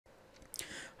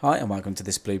Hi and welcome to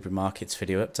this Blueberry Markets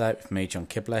video update with me, John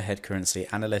Kibler, head currency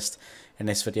analyst. In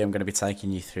this video I'm going to be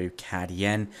taking you through CAD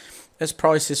yen as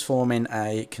price is forming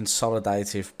a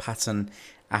consolidative pattern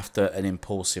after an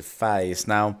impulsive phase.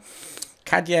 Now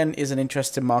CAD yen is an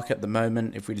interesting market at the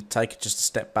moment. If we take just a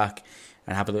step back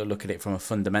and have a little look at it from a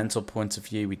fundamental point of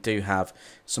view, we do have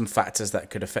some factors that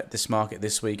could affect this market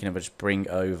this week, and if I just bring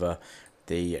over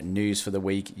the news for the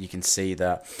week, you can see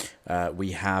that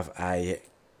we have a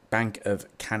Bank of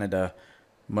Canada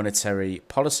monetary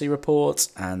policy report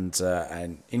and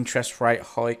an interest rate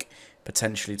hike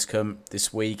potentially to come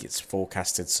this week. It's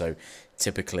forecasted, so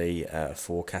typically a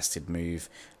forecasted move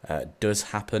does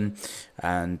happen,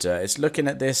 and it's looking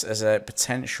at this as a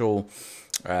potential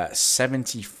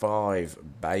 75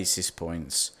 basis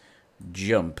points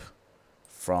jump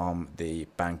from the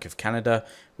Bank of Canada,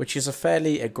 which is a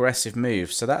fairly aggressive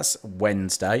move. So that's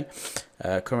Wednesday,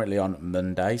 currently on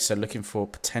Monday. So looking for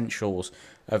potentials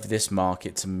of this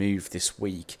market to move this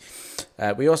week.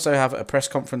 We also have a press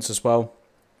conference as well,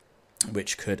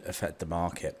 which could affect the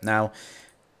market. Now,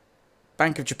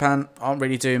 Bank of Japan aren't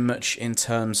really doing much in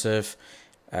terms of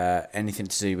anything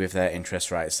to do with their interest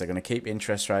rates. They're going to keep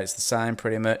interest rates the same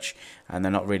pretty much, and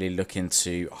they're not really looking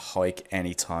to hike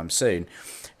anytime soon.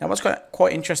 Now what's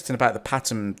quite interesting about the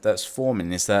pattern that's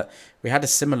forming is that we had a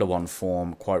similar one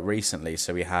form quite recently.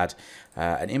 So we had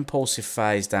an impulsive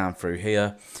phase down through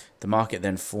here. The market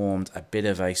then formed a bit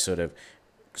of a sort of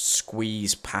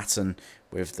squeeze pattern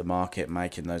with the market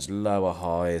making those lower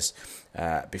highs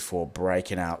before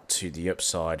breaking out to the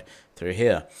upside through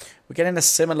here. We're getting a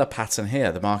similar pattern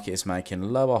here. The market is making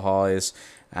lower highs,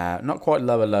 not quite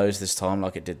lower lows this time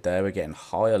like it did there. We're getting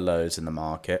higher lows in the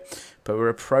market, but we're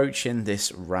approaching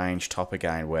this range top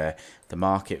again where the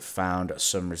market found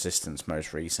some resistance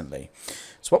most recently.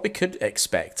 So what we could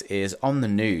expect is on the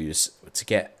news to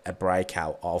get a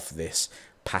breakout of this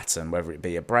pattern, whether it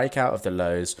be a breakout of the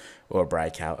lows or a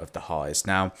breakout of the highs.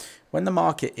 Now, when the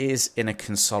market is in a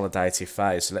consolidative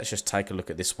phase, so let's just take a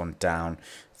look at this one down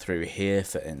through here,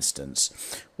 for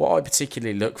instance. What I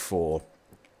particularly look for,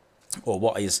 or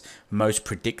what is most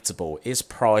predictable, is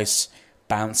price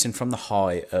bouncing from the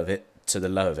high of it to the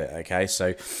low of it. Okay,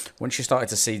 so once you started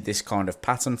to see this kind of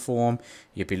pattern form,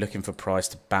 you'd be looking for price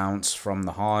to bounce from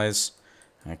the highs,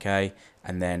 okay,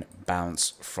 and then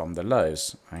bounce from the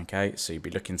lows. Okay, so you'd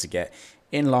be looking to get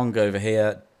in long over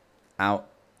here, out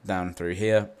down through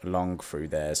here, long through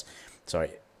theirs,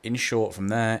 sorry, in short from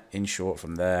there, in short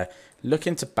from there,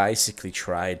 looking to basically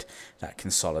trade that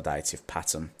consolidative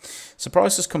pattern. So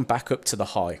price has come back up to the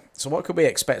high. So what could we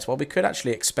expect? Well, we could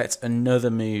actually expect another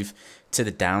move to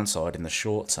the downside in the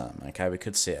short term. Okay, we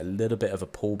could see a little bit of a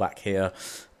pullback here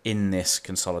in this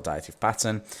consolidative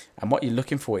pattern, and what you're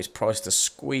looking for is price to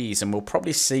squeeze, and we'll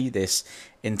probably see this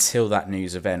until that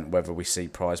news event, whether we see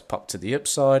price pop to the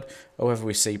upside or whether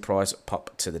we see price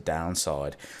pop to the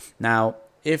downside. Now,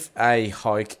 if a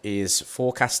hike is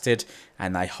forecasted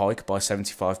and they hike by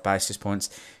 75 basis points,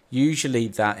 usually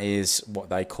that is what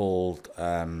they called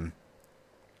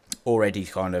already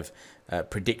kind of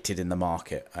predicted in the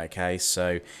market. Okay,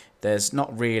 so there's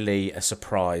not really a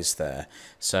surprise there.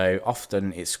 So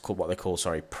often it's called what they call,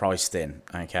 sorry, priced in.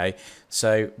 Okay,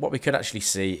 so what we could actually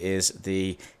see is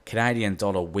the Canadian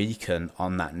dollar weaken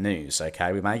on that news.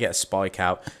 Okay, we may get a spike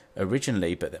out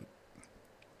originally, but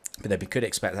then we could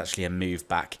expect actually a move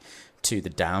back to the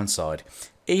downside.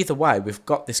 Either way, we've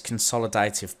got this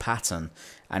consolidative pattern,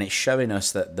 and it's showing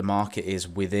us that the market is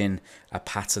within a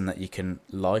pattern that you can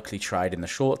likely trade in the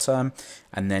short term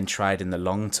and then trade in the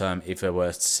long term if there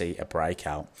were to see a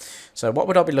breakout. So what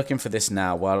would I be looking for this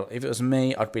now? Well, if it was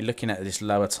me, I'd be looking at this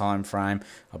lower time frame.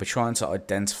 I'll be trying to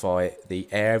identify the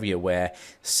area where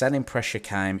selling pressure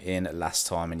came in last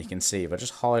time, and you can see if I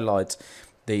just highlight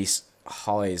these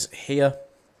highs here,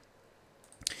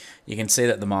 you can see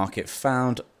that the market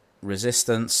found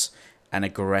resistance and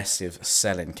aggressive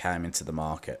selling came into the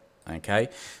market. Okay,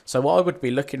 so what I would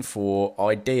be looking for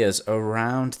ideas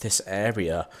around this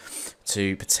area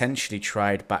to potentially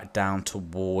trade back down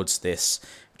towards this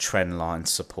trend line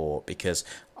support, because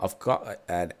I've got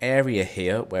an area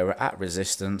here where we're at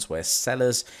resistance, where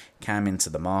sellers came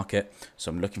into the market. So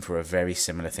I'm looking for a very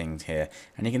similar thing here,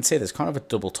 and you can see there's kind of a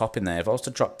double top in there. If I was to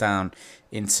drop down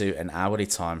into an hourly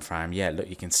time frame, yeah, look,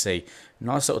 you can see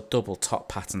nice little double top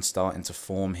pattern starting to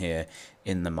form here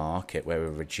in the market where we're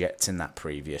rejecting that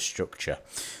previous structure.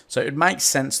 So it makes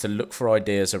sense to look for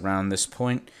ideas around this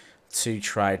point to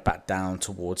trade back down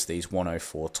towards these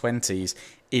 104.20s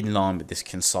in line with this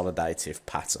consolidative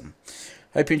pattern.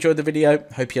 Hope you enjoyed the video.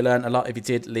 Hope you learned a lot. If you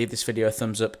did, leave this video a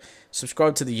thumbs up.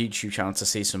 Subscribe to the YouTube channel to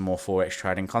see some more Forex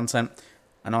trading content.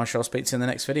 And I shall speak to you in the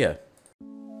next video.